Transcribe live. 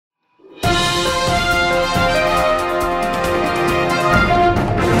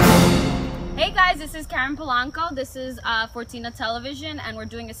this is Karen Polanco. This is Fortina Television, and we're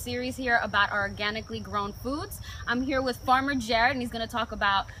doing a series here about our organically grown foods. I'm here with Farmer Jared, and he's going to talk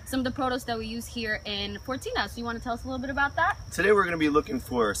about some of the produce that we use here in Fortina. So you want to tell us a little bit about that? Today we're going to be looking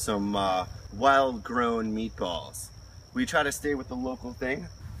for some wild-grown meatballs. We try to stay with the local thing.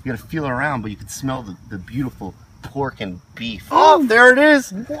 You got to feel around, but you can smell the beautiful pork and beef. Oh, there it is!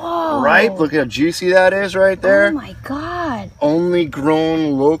 Whoa! Right? Look how juicy that is right there. Oh my God! Only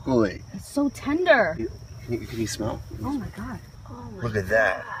grown locally. It's so tender. Can you smell? Oh my God! Oh my Look at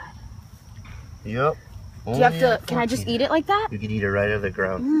that. Yep. Do you have to? Can I just eat it like that? You can eat it right out of the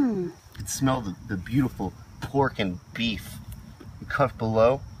ground. You can smell the beautiful pork and beef. You cut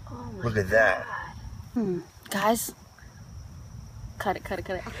below. Oh my Look at that. Guys. Cut it.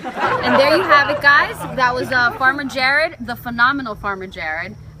 And there you have it, guys. That was Farmer Jared, the phenomenal Farmer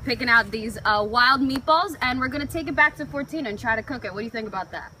Jared, picking out these wild meatballs, and we're gonna take it back to Fortina and try to cook it. What do you think about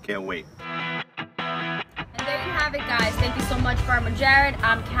that? Can't wait. And there you have it, guys. Thank you so much, Farmer Jared.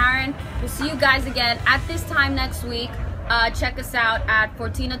 I'm Karen. We'll see you guys again at this time next week. Check us out at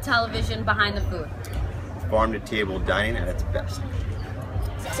Fortina Television, Behind the Food. Farm to table dining at its best.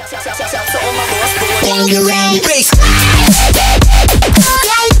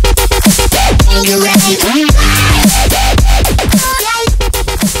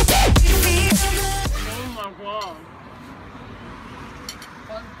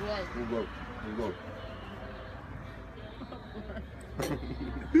 We'll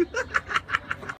go.